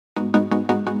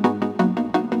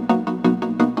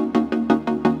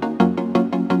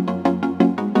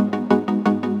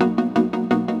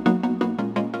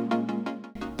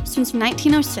Since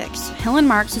 1906, Hill &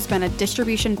 Marks has been a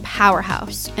distribution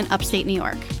powerhouse in upstate New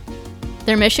York.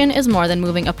 Their mission is more than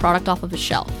moving a product off of a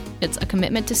shelf. It's a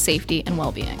commitment to safety and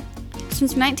well-being.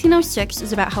 Since 1906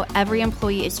 is about how every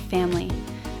employee is family.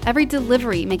 Every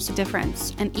delivery makes a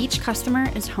difference, and each customer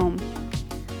is home.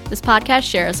 This podcast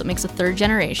shares what makes a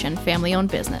third-generation, family-owned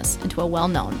business into a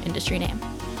well-known industry name.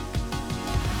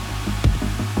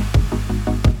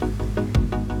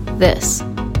 This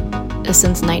is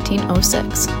Since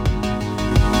 1906.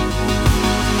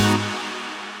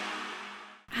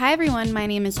 Hi everyone, my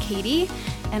name is Katie,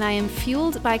 and I am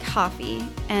fueled by coffee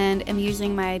and am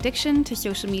using my addiction to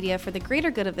social media for the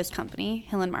greater good of this company,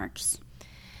 Hill & Marks.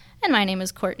 And my name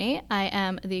is Courtney. I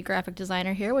am the graphic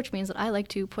designer here, which means that I like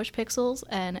to push pixels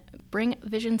and bring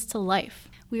visions to life.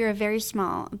 We are a very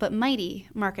small but mighty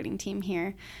marketing team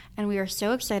here, and we are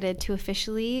so excited to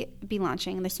officially be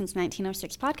launching the Since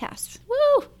 1906 podcast.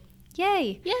 Woo!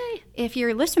 Yay! Yay! If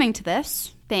you're listening to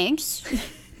this, thanks.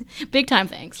 Big time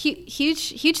thanks.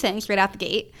 Huge thanks right out the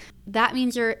gate. That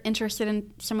means you're interested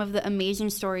in some of the amazing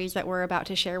stories that we're about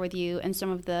to share with you and some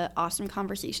of the awesome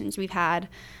conversations we've had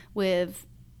with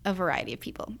a variety of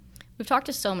people. We've talked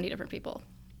to so many different people.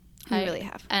 We really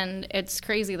have. And it's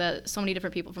crazy that so many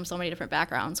different people from so many different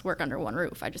backgrounds work under one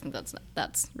roof. I just think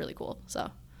that's really cool.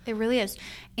 So it really is.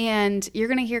 And you're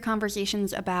going to hear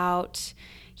conversations about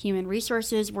human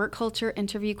resources, work culture,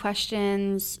 interview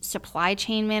questions, supply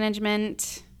chain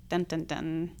management. Dun, dun,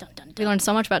 dun. Dun, dun, dun. We learned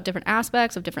so much about different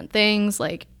aspects of different things,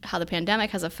 like how the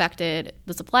pandemic has affected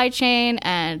the supply chain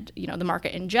and, the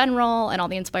market in general, and all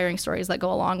the inspiring stories that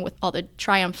go along with all the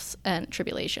triumphs and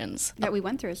tribulations that we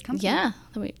went through as a company.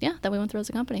 That we went through as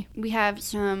a company. We have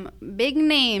some big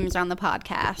names on the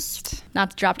podcast.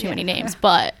 Not to drop too many names,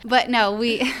 but no,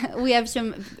 we have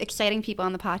some exciting people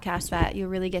on the podcast that you'll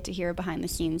really get to hear behind the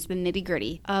scenes, the nitty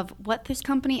gritty of what this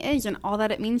company is and all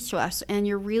that it means to us. And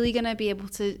you're really going to be able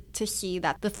to see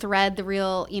that the thread, the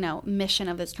real, mission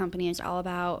of this company is all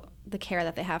about the care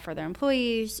that they have for their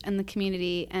employees and the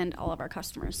community and all of our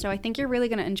customers. So I think you're really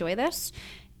going to enjoy this.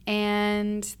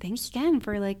 And thanks again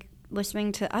for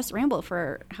listening to us ramble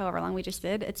for however long we just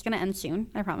did. It's going to end soon,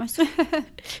 I promise.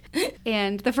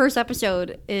 And the first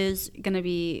episode is going to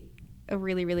be a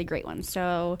really, really great one.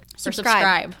 So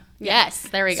subscribe. Yes,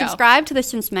 there we go. Subscribe to the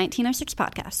Since 1906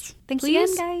 podcast. Thanks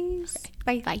Please? again, guys.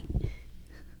 Okay. Bye.